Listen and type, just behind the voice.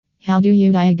How do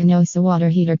you diagnose a water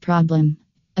heater problem?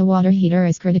 A water heater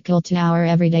is critical to our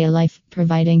everyday life,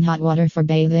 providing hot water for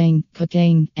bathing,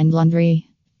 cooking, and laundry.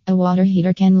 A water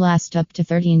heater can last up to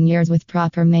 13 years with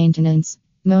proper maintenance.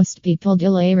 Most people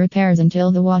delay repairs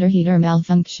until the water heater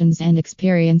malfunctions and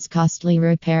experience costly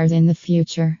repairs in the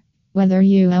future. Whether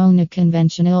you own a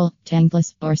conventional,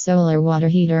 tankless, or solar water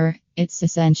heater, it's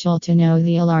essential to know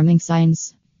the alarming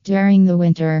signs. During the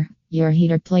winter, your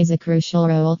heater plays a crucial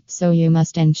role, so you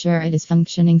must ensure it is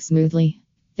functioning smoothly.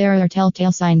 There are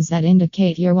telltale signs that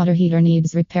indicate your water heater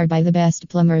needs repair by the best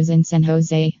plumbers in San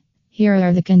Jose. Here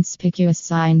are the conspicuous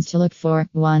signs to look for.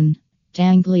 1.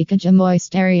 Tank leakage. A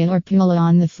moist area or pool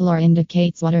on the floor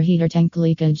indicates water heater tank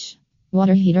leakage.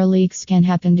 Water heater leaks can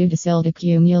happen due to silt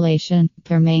accumulation,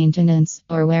 poor maintenance,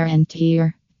 or wear and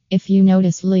tear. If you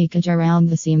notice leakage around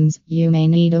the seams, you may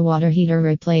need a water heater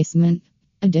replacement.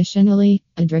 Additionally,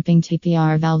 a dripping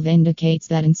TPR valve indicates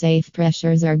that unsafe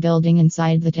pressures are building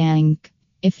inside the tank.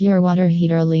 If your water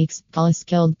heater leaks, call a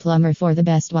skilled plumber for the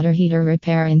best water heater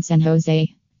repair in San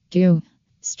Jose. 2.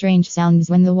 Strange sounds.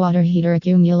 When the water heater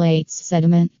accumulates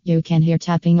sediment, you can hear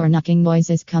tapping or knocking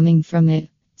noises coming from it.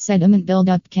 Sediment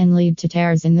buildup can lead to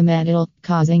tears in the metal,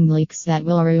 causing leaks that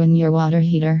will ruin your water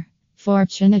heater.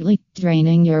 Fortunately,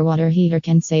 draining your water heater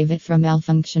can save it from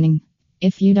malfunctioning.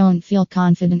 If you don't feel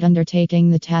confident undertaking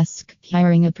the task,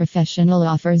 hiring a professional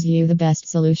offers you the best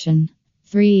solution.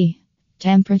 3.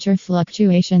 Temperature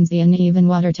fluctuations. The uneven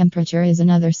water temperature is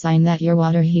another sign that your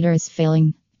water heater is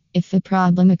failing. If a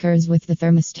problem occurs with the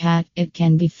thermostat, it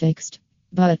can be fixed.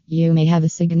 But you may have a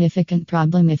significant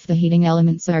problem if the heating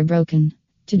elements are broken.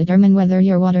 To determine whether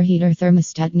your water heater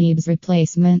thermostat needs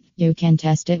replacement, you can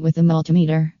test it with a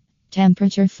multimeter.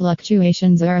 Temperature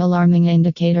fluctuations are alarming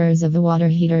indicators of a water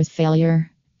heater's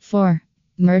failure. 4.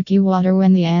 Murky water.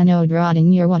 When the anode rod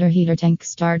in your water heater tank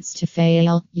starts to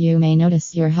fail, you may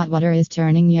notice your hot water is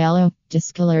turning yellow,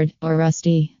 discolored, or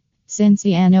rusty. Since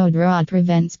the anode rod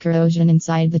prevents corrosion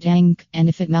inside the tank, and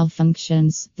if it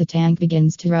malfunctions, the tank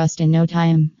begins to rust in no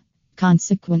time.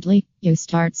 Consequently, you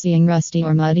start seeing rusty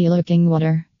or muddy looking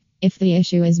water. If the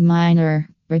issue is minor,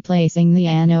 replacing the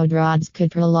anode rods could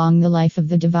prolong the life of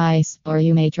the device, or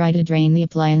you may try to drain the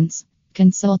appliance.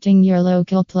 Consulting your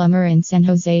local plumber in San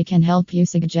Jose can help you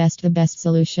suggest the best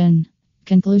solution.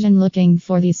 Conclusion. Looking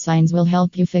for these signs will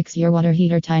help you fix your water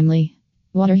heater timely.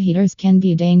 Water heaters can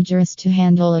be dangerous to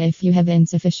handle if you have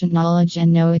insufficient knowledge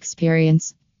and no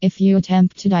experience. If you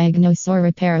attempt to diagnose or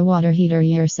repair a water heater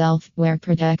yourself, wear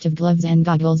protective gloves and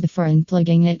goggles before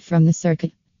unplugging it from the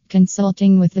circuit.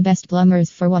 Consulting with the best plumbers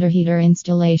for water heater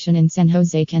installation in San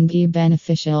Jose can be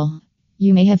beneficial.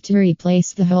 You may have to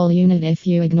replace the whole unit if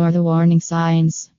you ignore the warning signs.